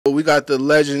We got the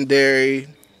legendary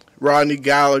Rodney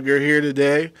Gallagher here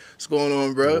today. What's going on,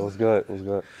 Yeah, bro? what's good? What's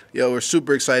good? Yo, we're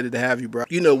super excited to have you, bro.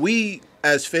 You know, we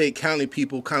as Fayette County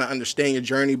people kind of understand your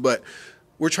journey, but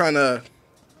we're trying to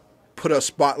put a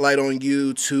spotlight on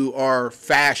you to our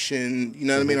fashion, you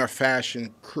know what I mean, our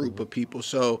fashion group of people.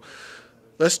 So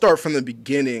let's start from the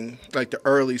beginning, like the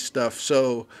early stuff.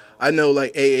 So I know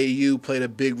like AAU played a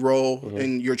big role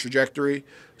in your trajectory.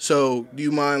 So do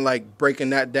you mind like breaking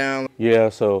that down? Yeah,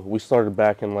 so we started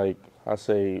back in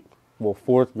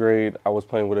fourth grade. I was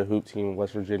playing with a hoop team in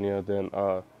West Virginia. Then,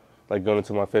 going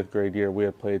into my fifth grade year, we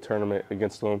had played a tournament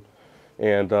against them,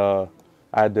 and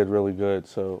I did really good.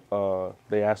 So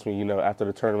they asked me, after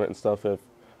the tournament and stuff, if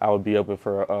I would be open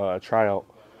for a tryout.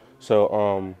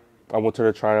 So I went to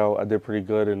the tryout. I did pretty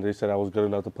good, and they said I was good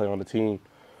enough to play on the team.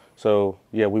 So,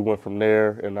 yeah, we went from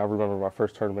there, and I remember my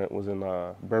first tournament was in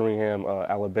Birmingham,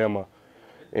 Alabama.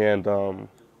 And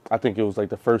I think it was like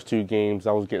the first two games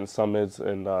I was getting summons,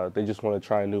 and they just wanted to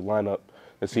try a new lineup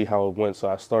and see how it went. So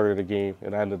I started a game,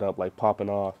 and I ended up like popping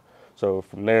off. So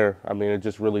from there, I mean, it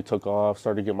just really took off,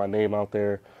 started to get my name out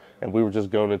there. And we were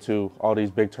just going into all these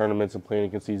big tournaments and playing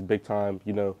against these big time,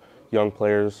 young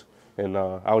players. And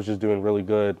I was just doing really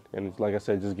good. And like I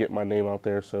said, just getting my name out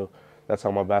there. So that's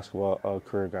how my basketball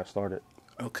career got started.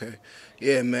 Okay.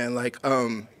 Yeah, man.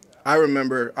 I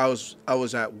remember I was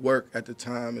at work at the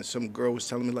time, and some girl was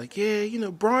telling me like, yeah,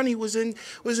 Bronny was in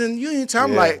Uniontown.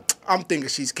 I'm Yeah. like, I'm thinking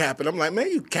she's capping. I'm like,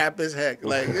 man, you cap as heck,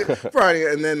 like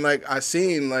Bronny. And then like I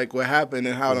seen like what happened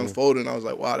and how it unfolded. And I was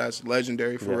like, wow, that's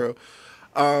legendary for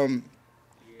real.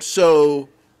 So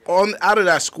on out of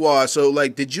that squad, so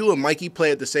like, did you and Mikey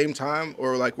play at the same time,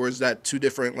 or like, was that two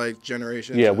different like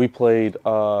generations? Yeah, we played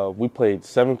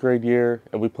seventh grade year,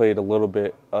 and we played a little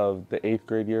bit of the eighth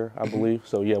grade year, I believe.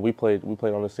 So yeah, we played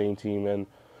on the same team, and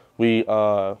we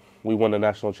won the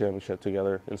national championship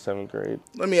together in seventh grade.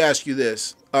 Let me ask you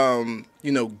this: given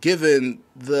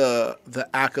the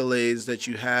accolades that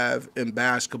you have in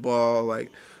basketball,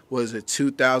 like was it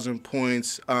 2,000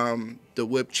 points, the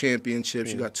whip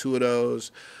championships, you got two of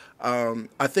those.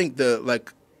 I think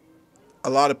a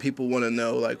lot of people want to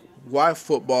know like why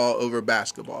football over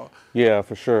basketball. Yeah,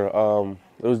 for sure.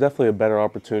 It was definitely a better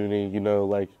opportunity,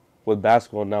 like with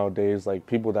basketball nowadays, like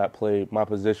people that play my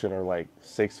position are like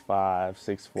 6'5",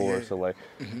 6'4". Yeah. So like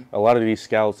a lot of these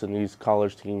scouts and these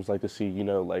college teams like to see,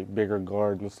 like bigger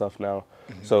guards and stuff now.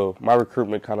 So my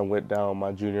recruitment kind of went down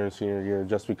my junior and senior year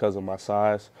just because of my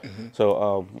size.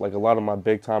 So like a lot of my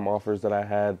big time offers that I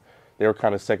had, they were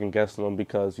kind of second guessing them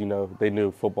because, they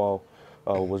knew football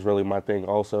was really my thing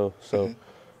also. So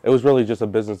it was really just a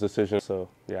business decision. So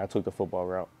yeah, I took the football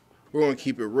route. We're gonna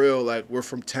keep it real. Like we're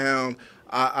from town.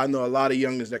 I know a lot of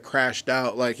youngins that crashed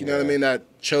out. Like you know what I mean.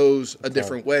 That chose a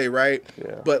different way, right?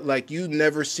 Yeah. But like you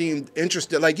never seemed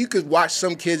interested. Like you could watch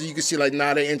some kids, you could see like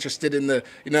nah, they're interested in the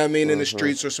in the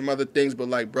streets or some other things. But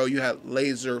like bro, you had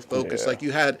laser focus. Yeah. Like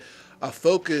you had a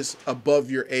focus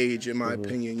above your age, in my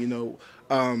opinion.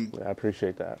 Yeah, I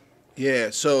appreciate that. Yeah.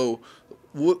 So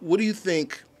what do you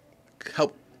think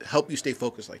help you stay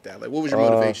focused like that? Like what was your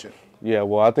motivation? Yeah,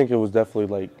 well, I think it was definitely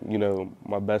like,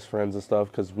 my best friends and stuff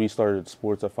because we started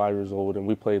sports at 5 years old and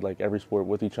we played like every sport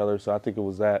with each other. So I think it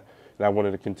was that. And I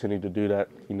wanted to continue to do that,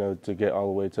 to get all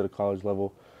the way to the college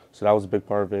level. So that was a big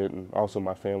part of it. And also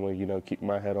my family, keeping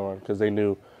my head on because they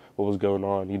knew what was going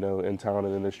on, in town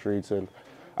and in the streets. And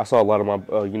I saw a lot of my,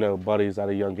 buddies at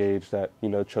a young age that,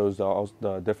 chose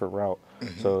the different route.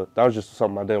 So that was just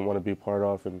something I didn't want to be part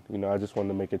of. And, I just wanted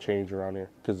to make a change around here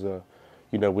because,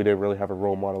 we didn't really have a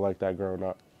role model like that growing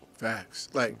up. Facts.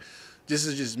 Like, this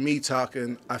is just me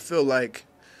talking. I feel like,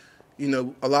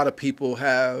 a lot of people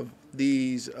have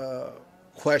these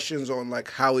questions on like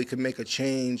how we can make a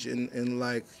change in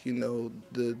like,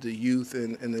 the youth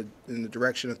and in the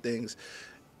direction of things.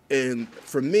 And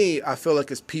for me, I feel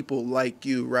like it's people like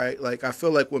you, right? Like I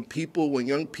feel like when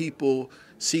young people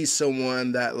see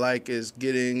someone that like is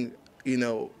getting,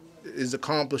 is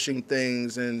accomplishing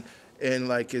things and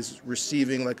like is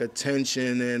receiving like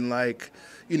attention and like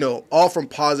all from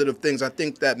positive things, I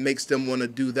think that makes them want to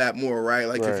do that more, right?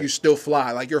 Like if you still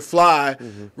fly, like you're fly,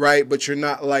 right, but you're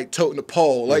not like toting the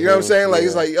pole, like you know what I'm saying? Like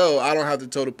it's like, yo, I don't have to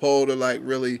tote the pole to like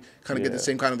really kind of get the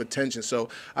same kind of attention. So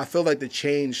I feel like the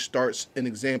change starts in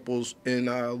examples in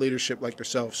leadership like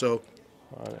yourself. So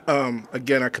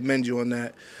again, I commend you on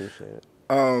that. Appreciate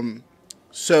it.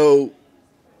 So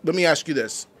let me ask you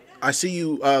this. I see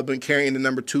you been carrying the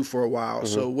number 2 for a while.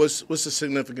 So what's the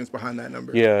significance behind that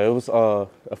number? Yeah, it was a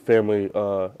family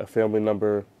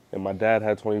number, and my dad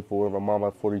had 24, my mom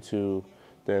had 42,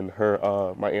 then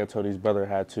my Aunt Tony's brother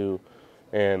had 2,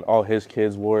 and all his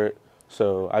kids wore it.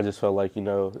 So I just felt like, if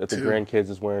the grandkids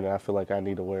is wearing it, I feel like I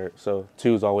need to wear it. So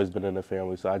 2's always been in the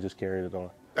family, so I just carried it on.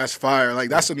 That's fire. Like,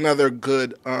 that's another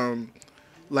good,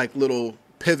 like, little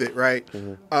pivot, right?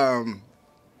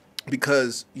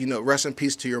 Because, rest in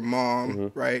peace to your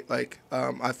mom, right? Like,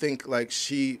 I think, like,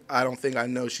 I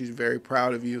know she's very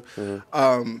proud of you.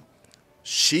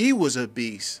 She was a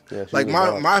beast. Yeah, like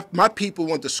my people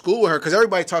went to school with her because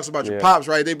everybody talks about your pops,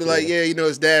 right? They'd be like, yeah,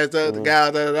 his dad's the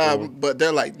guy, but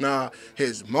they're like, nah,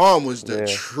 his mom was the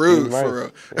truth nice. for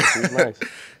real. Yeah, she's nice.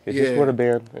 Yeah, she scored a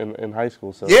band in high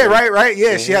school. So yeah, right.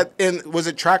 Yeah, she had, and was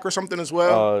it track or something as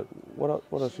well? What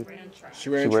else? She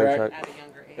ran track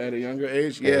at a younger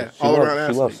age. Yeah, all around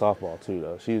athlete. She loves softball too,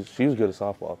 though. She was good at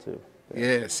softball too.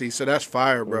 Yeah, see, so that's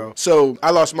fire, bro. So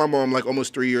I lost my mom like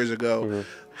almost 3 years ago.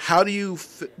 How do you,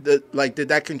 did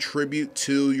that contribute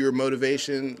to your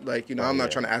motivation? Like, I'm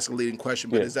not trying to ask a leading question,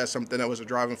 but is that something that was a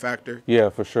driving factor? Yeah,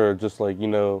 for sure. Just like,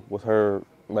 with her,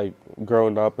 like,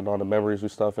 growing up and all the memories and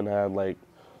stuff and had, like,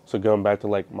 so going back to,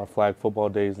 like, my flag football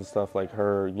days and stuff, like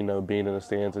her, being in the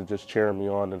stands and just cheering me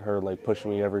on and her, like,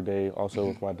 pushing me every day, also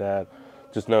with my dad.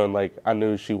 Just knowing, like, I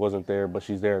knew she wasn't there, but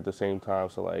she's there at the same time.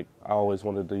 So, like, I always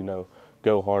wanted to,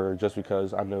 go harder just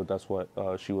because I know that's what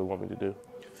she would want me to do.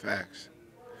 Facts.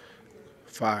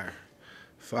 Fire.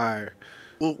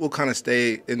 We'll kind of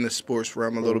stay in the sports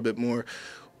realm a little bit more.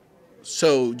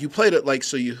 So you played it, like,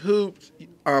 so you hooped.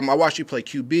 I watched you play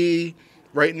QB.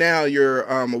 Right now you're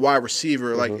a wide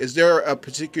receiver. Like, is there a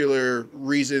particular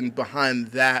reason behind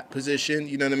that position?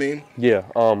 You know what I mean? Yeah.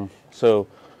 So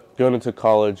going into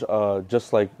college,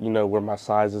 just like, where my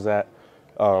size is at,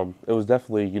 it was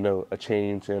definitely, a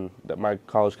change, and that my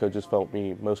college coaches felt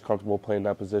me most comfortable playing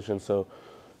that position. So,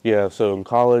 yeah, so in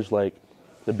college, like,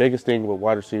 the biggest thing with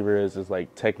wide receiver is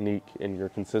like technique and your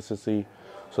consistency.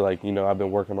 So, like, I've been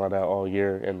working on that all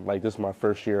year, and like this is my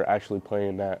first year actually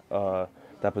playing that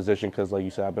position because, like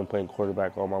you said, I've been playing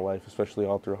quarterback all my life, especially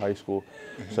all through high school.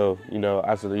 So,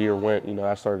 as the year went,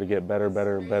 I started to get better,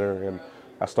 and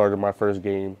I started my first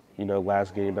game,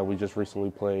 last game that we just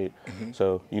recently played.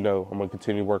 So, I'm gonna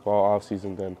continue to work all off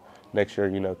season. Then next year,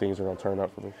 things are gonna turn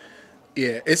up for me.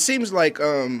 Yeah, it seems like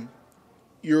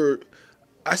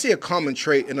I see a common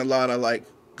trait in a lot of, like,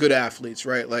 good athletes,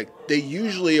 right? Like, they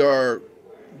usually are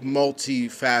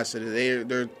multifaceted.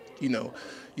 They're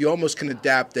you almost can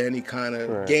adapt to any kind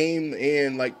of game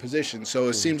and, like, position. So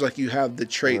it seems like you have the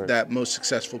trait that most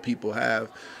successful people have.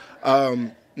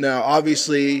 Now,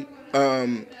 obviously,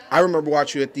 I remember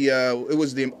watching you at it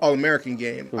was the All-American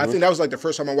game. I think that was, like, the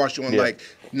first time I watched you on, like,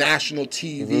 national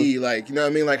TV. Like, you know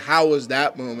what I mean? Like, how was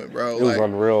that moment, bro? It was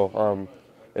unreal.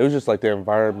 It was just like the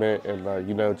environment and,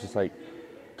 just like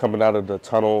coming out of the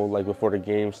tunnel, like before the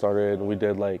game started, and we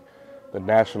did like the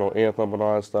national anthem and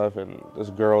all that stuff. And this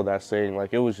girl that sang,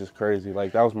 like, it was just crazy.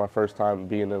 Like, that was my first time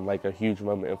being in like a huge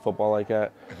moment in football like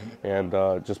that. And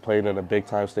just playing in a big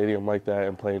time stadium like that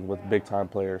and playing with big time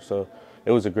players. So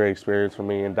it was a great experience for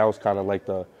me. And that was kind of like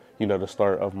the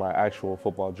start of my actual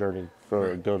football journey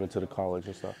for going into the college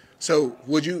and stuff. So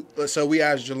we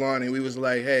asked Jelani, we was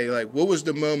like, hey, like, what was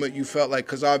the moment you felt like,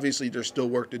 because obviously there's still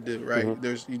work to do, right?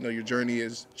 There's, your journey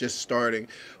is just starting.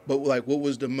 But, like, what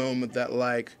was the moment that,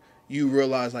 like, you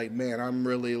realized, like, man, I'm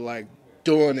really, like,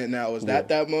 doing it now? Was that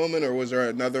moment, or was there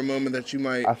another moment that you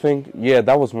might? I think,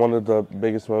 that was one of the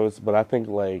biggest moments. But I think,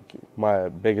 like, my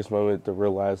biggest moment to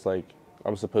realize, like,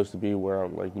 I'm supposed to be where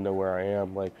I'm, like, where I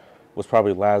am, like, was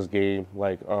probably last game,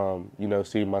 like,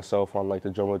 seeing myself on, like, the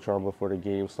Jumbotron before the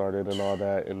game started and all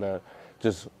that, and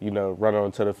just, running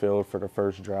onto the field for the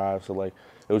first drive. So, like,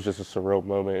 it was just a surreal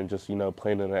moment, and just,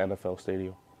 playing in an NFL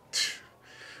stadium.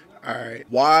 All right.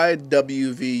 Why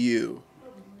WVU?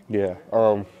 Yeah.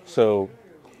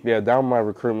 Down my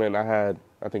recruitment, I had,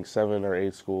 I think, 7 or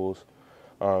 8 schools.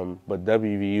 But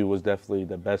WVU was definitely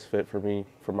the best fit for me,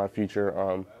 for my future.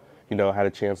 I had a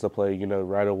chance to play,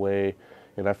 right away.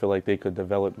 And I feel like they could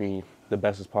develop me the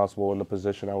best as possible in the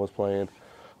position I was playing,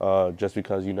 just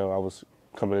because, I was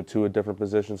coming into a different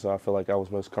position. So I feel like I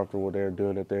was most comfortable there,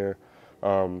 doing it there.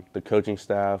 The coaching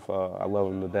staff, I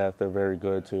love them to death. They're very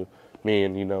good to me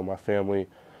and, my family.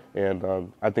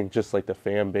 And I think just like the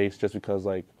fan base, just because,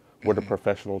 like, we're the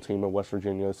professional team in West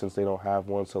Virginia since they don't have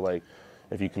one. So, like,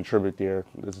 if you contribute there,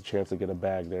 there's a chance to get a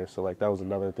bag there. So, like, that was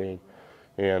another thing.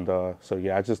 And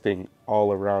I just think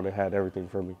all around it had everything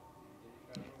for me.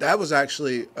 That was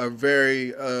actually a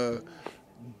very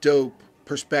dope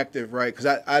perspective, right?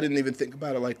 Because I didn't even think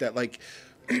about it like that. Like,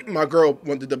 my girl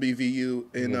went to WVU,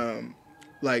 and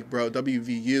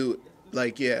WVU,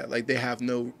 like, they have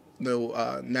no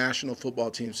national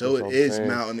football team. So That's it is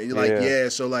mountain. You're like, yeah.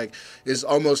 So like, it's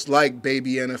almost like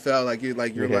baby NFL. Like you're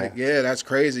like, yeah, that's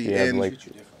crazy. Yeah, and like,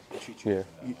 yeah.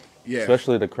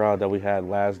 Especially the crowd that we had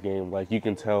last game. Like you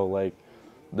can tell, like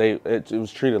it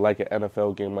was treated like an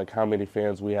NFL game. Like how many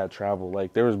fans we had travel.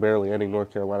 Like there was barely any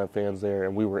North Carolina fans there,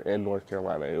 and we were in North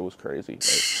Carolina. It was crazy. Like,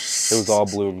 it was all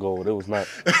blue and gold. It was nuts.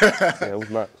 Yeah, it was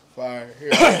nuts. Fire.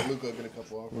 Here, Luca, get a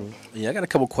couple off. Yeah, I got a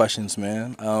couple questions,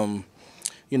 man.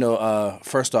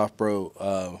 First off,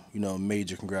 bro,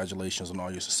 major congratulations on all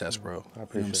your success, bro. I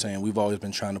appreciate you know what I'm saying? We've always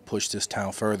been trying to push this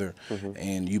town further,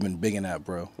 and you've been big in that,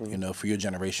 bro, for your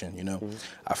generation,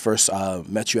 I first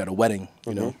met you at a wedding,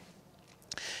 you know,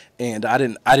 and I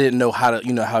didn't know how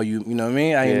to, how you know what I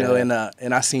mean? I didn't know,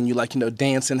 and I seen you like,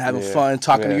 dancing, having fun,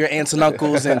 talking to your aunts and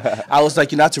uncles, and I was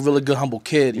like, that's a really good, humble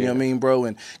kid, you know what I mean, bro?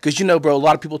 And because, bro, a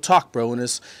lot of people talk, bro, and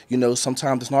it's,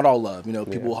 sometimes it's not all love,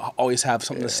 people always have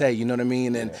something to say, you know what I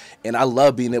mean? And I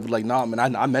love being able to, like, nah,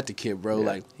 man, I met the kid, bro,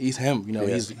 like, he's him,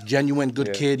 he's a genuine,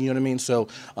 good kid, you know what I mean? So,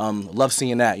 love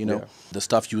seeing that, the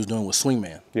stuff you was doing with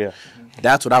Swingman. Yeah.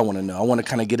 That's what I want to know. I want to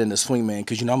kind of get into Swingman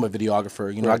because, I'm a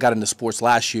videographer. I got into sports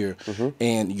last year,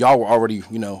 and y'all were already,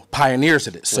 pioneers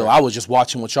at it. So I was just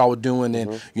watching what y'all were doing,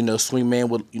 and, Swingman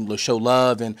would show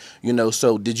love. And,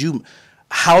 so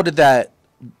how did that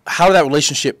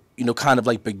relationship, kind of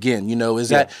like begin? Is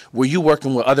that, were you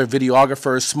working with other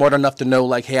videographers smart enough to know,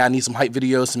 like, hey, I need some hype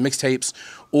videos, some mixtapes?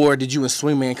 Or did you and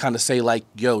Swingman kind of say, like,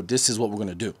 yo, this is what we're going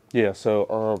to do? Yeah,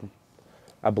 so,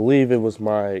 I believe it was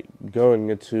my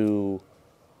going into,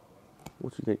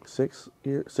 what you think,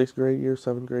 sixth grade year,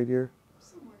 seventh grade year?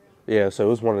 Yeah, so it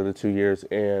was one of the 2 years.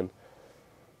 And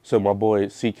so my boy,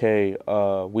 CK,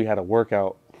 we had a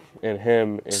workout, and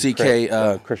him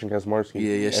and Christian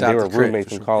Kazmarski, and they were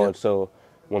roommates in college. So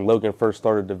when Logan first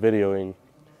started the videoing,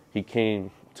 he came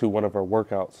to one of our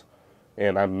workouts,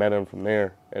 and I met him from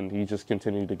there. And he just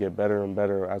continued to get better and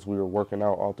better as we were working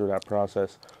out all through that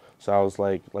process. So I was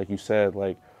like you said,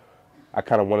 like, I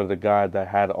kind of wanted a guy that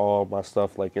had all my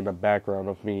stuff, like, in the background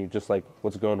of me, just, like,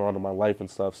 what's going on in my life and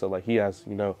stuff. So, like, he has,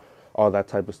 all that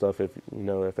type of stuff if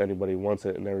anybody wants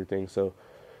it and everything. So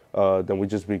then we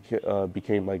just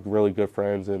became, like, really good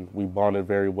friends, and we bonded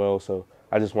very well. So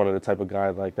I just wanted a type of guy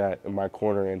like that in my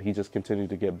corner, and he just continued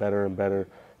to get better and better.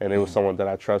 And it was someone that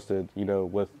I trusted,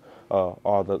 with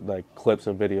all the, like, clips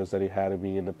and videos that he had of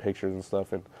me and the pictures and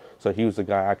stuff. And so he was the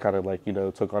guy I kind of, like,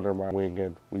 took under my wing,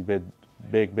 and we did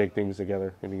big things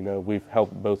together. And, we've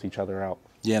helped both each other out.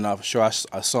 Yeah, no, for sure. I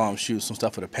saw him shoot some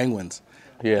stuff with the Penguins.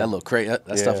 Yeah. That looked crazy.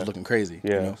 That stuff was looking crazy.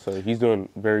 Yeah, so he's doing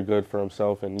very good for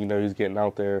himself, and, he's getting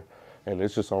out there, and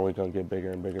it's just only going to get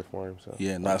bigger and bigger for him. So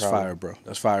yeah, no, that's fire, bro.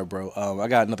 That's fire, bro. I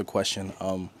got another question.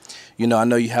 I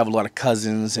know you have a lot of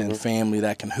cousins and family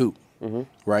that can hoop,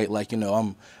 right? Like,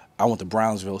 I went to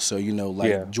Brownsville, so,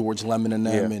 George Lemon and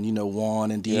them, and,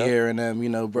 Juan and Dier and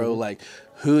them, bro, like,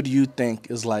 who do you think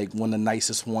is, like, one of the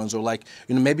nicest ones? Or, like,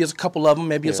 maybe it's a couple of them,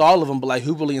 maybe it's all of them, but, like,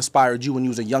 who really inspired you when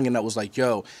you was a youngin' that was like,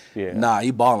 yo, nah,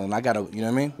 he balling, I gotta, you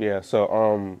know what I mean? Yeah,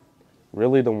 so,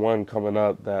 really the one coming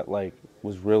up that, like,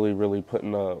 was really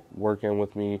putting the work in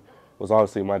with me was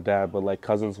obviously my dad, but, like,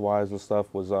 cousins-wise and stuff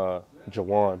was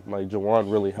Jawan. Like,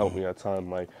 Jawan really helped me a ton,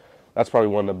 like, that's probably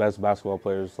one of the best basketball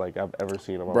players, like, I've ever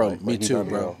seen in my life. Bro, me too,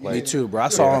 bro. Like, me too, bro. I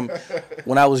saw him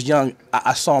when I was young.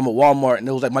 I saw him at Walmart, and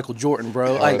it was like Michael Jordan,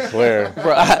 bro. Like, I swear.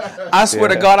 Bro, I swear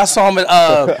to God,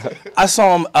 I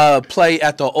saw him play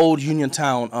at the old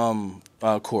Uniontown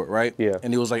court, right? Yeah.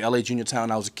 And it was like LA Uniontown.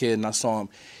 I was a kid, and I saw him.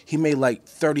 He made like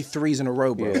 33s in a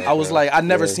row, bro. Yeah, I was like, I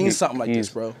never seen something like this,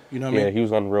 bro. You know what I mean? Yeah, he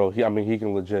was unreal. He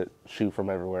can legit shoot from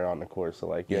everywhere on the court. So,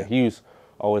 like, he was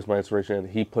always my inspiration.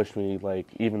 He pushed me, like,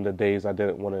 even the days I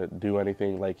didn't want to do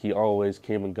anything, like, he always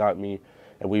came and got me,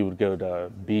 and we would go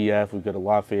to BF, we'd go to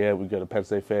Lafayette, we'd go to Penn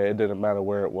State Fair. It didn't matter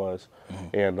where it was.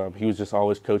 And he was just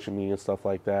always coaching me and stuff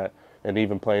like that. And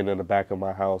even playing in the back of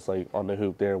my house, like, on the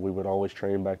hoop there, we would always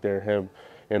train back there. Him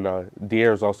and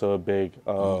Dier is also a big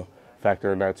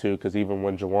factor in that, too, because even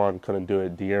when Jawan couldn't do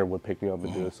it, Dier would pick me up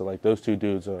and do it. So, like, those two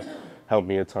dudes helped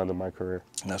me a ton in my career.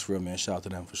 That's real, man. Shout out to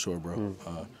them for sure, bro.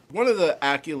 One of the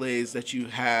accolades that you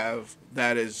have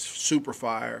that is super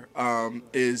fire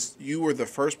is you were the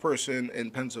first person in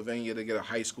Pennsylvania to get a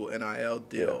high school NIL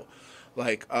deal. Yeah.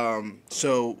 Like,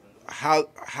 so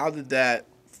how did that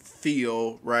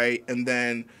feel, right? And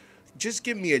then just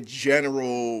give me a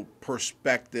general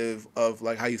perspective of,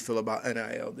 like, how you feel about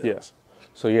NIL deals. Yeah.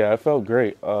 So, yeah, it felt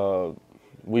great.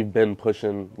 We've been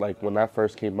pushing, like, when that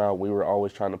first came out, we were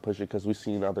always trying to push it because we've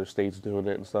seen other states doing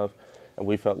it and stuff, and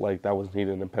we felt like that was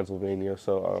needed in Pennsylvania.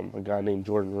 So a guy named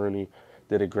Jordan Rooney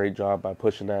did a great job by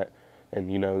pushing that and,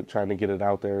 trying to get it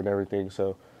out there and everything.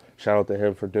 So shout out to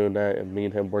him for doing that, and me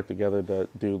and him worked together to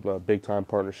do a big-time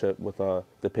partnership with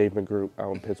the Pavement Group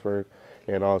out in Pittsburgh.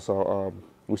 And also,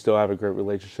 we still have a great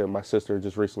relationship. My sister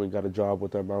just recently got a job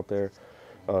with them out there.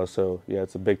 So, yeah,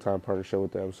 it's a big-time partnership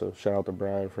with them. So, shout out to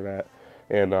Brian for that.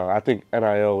 And I think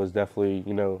NIL is definitely,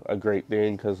 you know, a great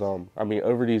thing because, I mean,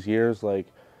 over these years, like,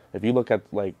 if you look at,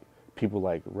 like, people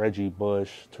like Reggie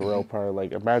Bush, Terrell Pryor,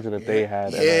 like, imagine if they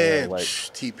had NIL, like,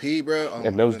 TP, bro. Oh,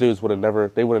 and those dudes would have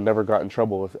never got in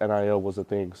trouble if NIL was a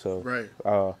thing. So, right.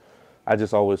 I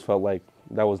just always felt like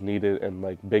that was needed, and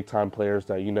like big time players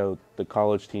that, you know, the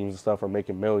college teams and stuff are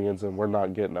making millions and we're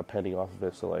not getting a penny off of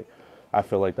it. So like, I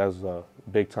feel like that's a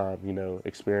big time, you know,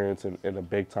 experience and a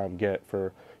big time get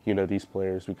for, you know, these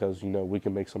players because, you know, we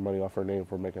can make some money off our name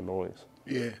if we're making noise.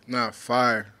 Yeah,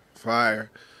 fire.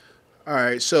 All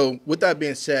right, so with that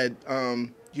being said,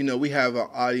 you know, we have an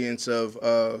audience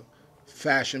of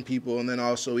fashion people, and then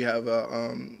also we have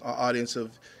an audience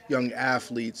of young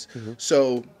athletes.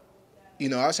 So, you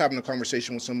know, I was having a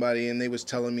conversation with somebody, and they was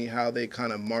telling me how they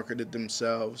kind of marketed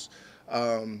themselves.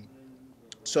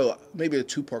 So maybe a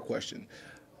two-part question.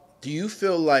 Do you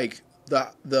feel like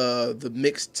the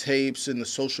mixtapes and the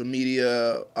social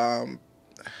media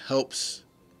helps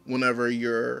whenever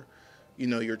you're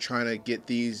trying to get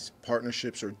these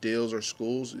partnerships or deals or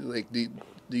schools? Like, do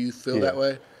you feel that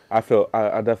way? I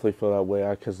definitely feel that way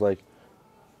because, like,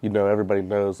 you know, everybody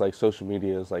knows, like, social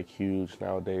media is, like, huge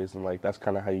nowadays, and, like, that's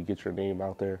kind of how you get your name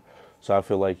out there. So I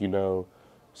feel like, you know,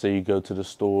 say you go to the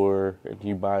store and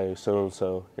you buy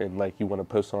so-and-so and, like, you want to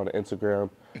post on Instagram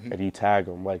and you tag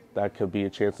them, like, that could be a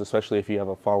chance, especially if you have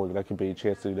a following, that could be a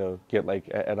chance to, you know, get, like,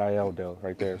 an NIL deal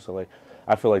right there. So, like,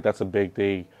 I feel like that's a big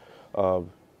thing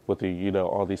with the, you know,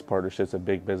 all these partnerships and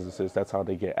big businesses. That's how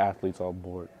they get athletes on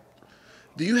board.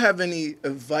 Do you have any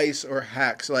advice or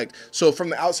hacks? Like, so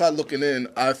from the outside looking in,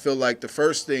 I feel like the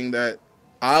first thing that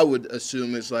I would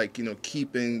assume is, like, you know,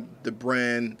 keeping the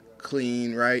brand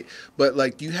clean, right? But,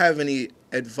 like, do you have any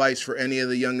advice for any of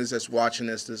the youngins that's watching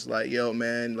this that's like, yo,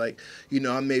 man, like, you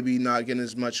know, I'm maybe not getting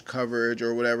as much coverage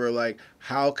or whatever. Like,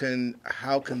 how can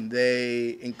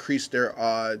they increase their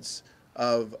odds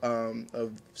of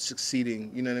succeeding?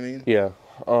 You know what I mean? Yeah.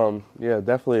 Yeah,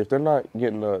 definitely. If they're not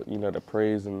getting the, you know, the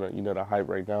praise and the, you know, the hype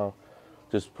right now,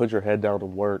 just put your head down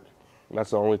and work. And that's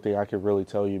the only thing I can really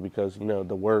tell you because, you know,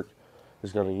 the work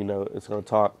is going to, you know, it's going to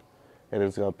talk and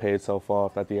it's going to pay itself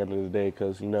off at the end of the day.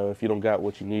 Because, you know, if you don't got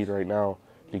what you need right now,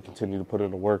 you continue to put in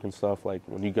the work and stuff. Like,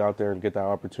 when you go out there and get that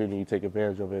opportunity, you take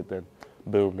advantage of it, then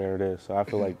boom, there it is. So I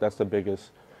feel like that's the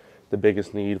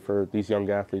biggest need for these young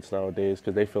athletes nowadays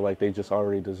because they feel like they just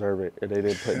already deserve it and they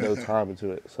didn't put no time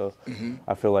into it. So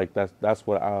I feel like that's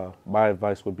what my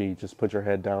advice would be. Just put your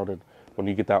head down, and when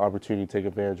you get that opportunity, take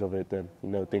advantage of it, then, you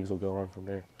know, things will go on from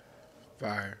there.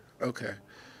 Fire. Okay.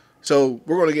 So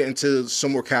we're going to get into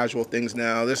some more casual things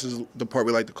now. This is the part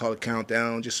we like to call a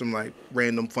countdown, just some, like,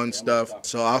 random fun stuff.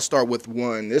 So I'll start with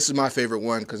one. This is my favorite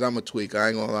one because I'm a tweak. I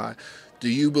ain't going to lie. Do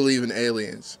you believe in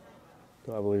aliens?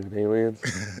 Do I believe in aliens?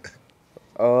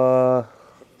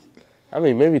 I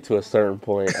mean, maybe to a certain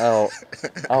point. I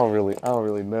don't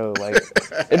really know. Like,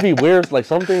 it'd be weird. Like,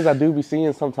 some things I do be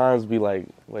seeing sometimes be like,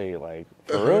 wait, like,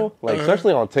 for real? Like,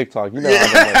 especially on TikTok, you know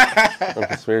how them, like,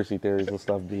 conspiracy theories and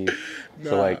stuff be.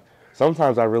 So, like,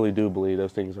 sometimes I really do believe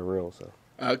those things are real. So.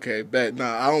 Okay, bet.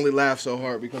 Nah, I only laugh so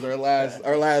hard because our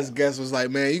last guest was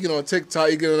like, man, you get on TikTok,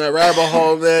 you get on that rabbit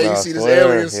hole, man, you see this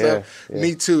alien stuff. Yeah.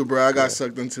 Me too, bro. I got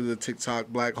sucked into the TikTok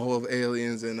black hole of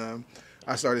aliens, and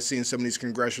I started seeing some of these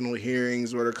congressional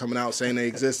hearings where they're coming out saying they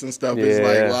exist and stuff. It's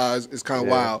like, wow, it's kind of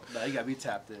wild. Nah, you gotta be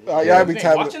tapped in. You gotta be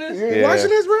tapped in. Watching this? You watching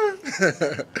this,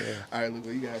 bro? All right,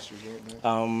 Luca, you got your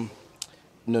man.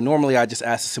 You know, normally I just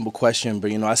ask a simple question,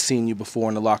 but, you know, I seen you before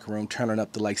in the locker room turning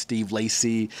up to, like, Steve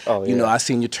Lacy. Oh, yeah. You know, I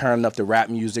seen you turning up the rap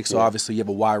music, so obviously you have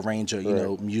a wide range of, you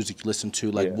know, music you listen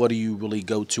to. Like, what do you really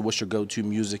go to? What's your go-to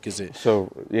music? Is it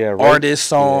artist,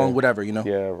 song, whatever, you know?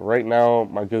 Yeah, right now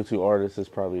my go-to artist is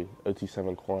probably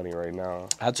OT7 Kwani right now.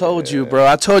 I told you, bro.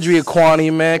 I told you you're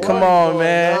Kwani, man. Come on,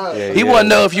 man. He want to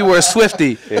know if you were a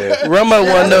Swiftie. Roma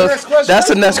want to know. That's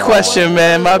the next question,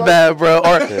 man. My bad, bro.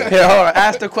 Or here, hold on.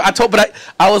 Ask the question.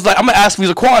 I was like, I'm going to ask if he's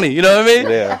a Kwani, you know what I mean?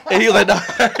 Yeah. And he was like, no.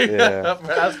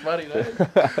 That's funny, man.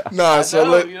 No,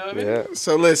 you know what I mean?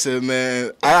 So listen,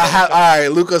 man. All right,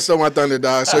 Luca stole my thunder,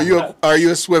 dog. So are you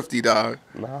a Swiftie, dog?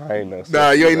 Nah, I ain't no Swiftie.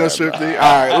 Nah, you ain't no Swiftie?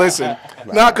 All right, listen.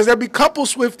 Nah, because there be couple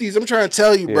Swifties. I'm trying to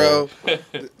tell you, bro.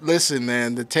 Listen,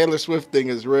 man, the Taylor Swift thing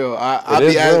is real. It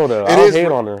is real, though. I don't hate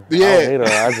on her. Yeah. I don't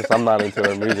hate her. I'm not into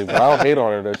her music. But I don't hate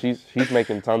on her, though. She's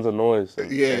making tons of noise.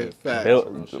 Facts.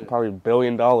 Probably $1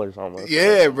 billion almost.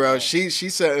 Yeah, bro.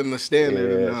 She's setting the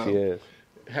standard. Yeah, she is.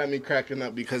 had me cracking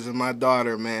up because of my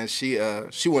daughter, man. She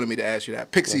wanted me to ask you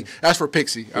that. Pixie, that's for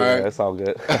Pixie. All right, that's all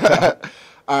good.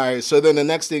 All right. So then the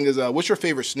next thing is, what's your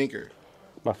favorite sneaker?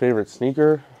 My favorite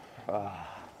sneaker?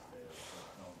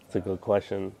 It's a good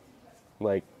question.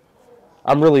 Like,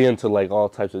 I'm really into like all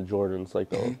types of Jordans, like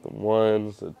the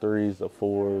 1s, the 3s, the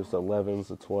 4s, the 11s,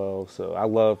 the 12s. So I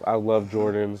love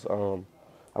Jordans.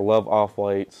 I love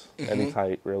off-whites, any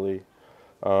type really.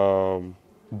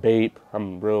 Bape,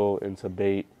 I'm real into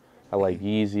Bape. I like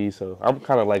Yeezy, so I'm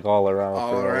kind of like all around.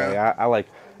 Like,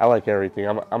 I like everything.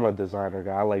 I'm a designer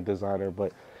guy. I like designer,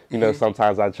 but you know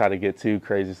sometimes I try to get too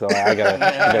crazy, so I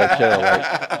gotta chill.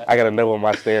 Like, I gotta know what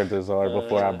my standards are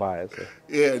before I buy it. So.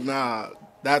 Yeah, nah,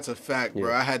 that's a fact,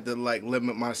 bro. I had to like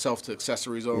limit myself to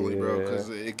accessories only, bro, because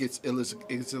it gets a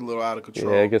little out of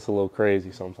control. Yeah, it gets a little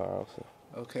crazy sometimes. So.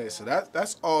 Okay, so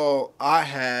that's all I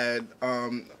had.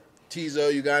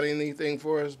 Tizo, you got anything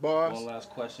for us, boss? One last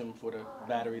question before the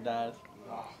battery dies.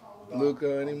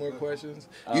 Luca, any more questions?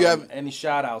 You have any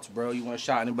shout outs, bro? You want to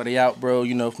shout anybody out, bro?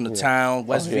 You know, from the town,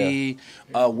 West V,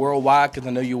 worldwide, because I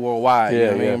know you're worldwide. You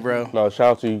know what I mean, bro? No, shout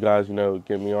out to you guys, you know,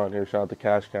 getting me on here. Shout out to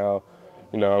Cash Cow.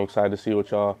 You know, I'm excited to see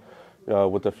what y'all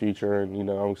with the future, and you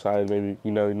know, I'm excited. Maybe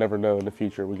you never know in the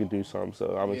future we could do something.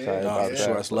 So I'm excited about that.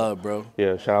 Sure, that's love, bro.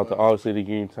 Yeah, shout out to obviously the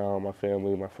Uniontown, my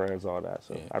family, my friends, all that.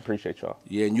 So I appreciate y'all.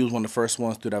 Yeah, and you was one of the first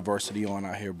ones through diversity on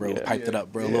out here, bro. Piped it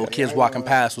up, bro. Little kids walking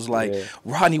past was like,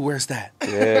 Rodney, where's that? Yeah,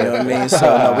 you know what I mean.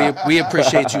 So no, we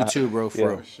appreciate you too, bro.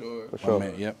 For sure. sure.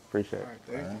 Man, yep. Appreciate it. All right,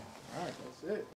 thank you. All right, that's it.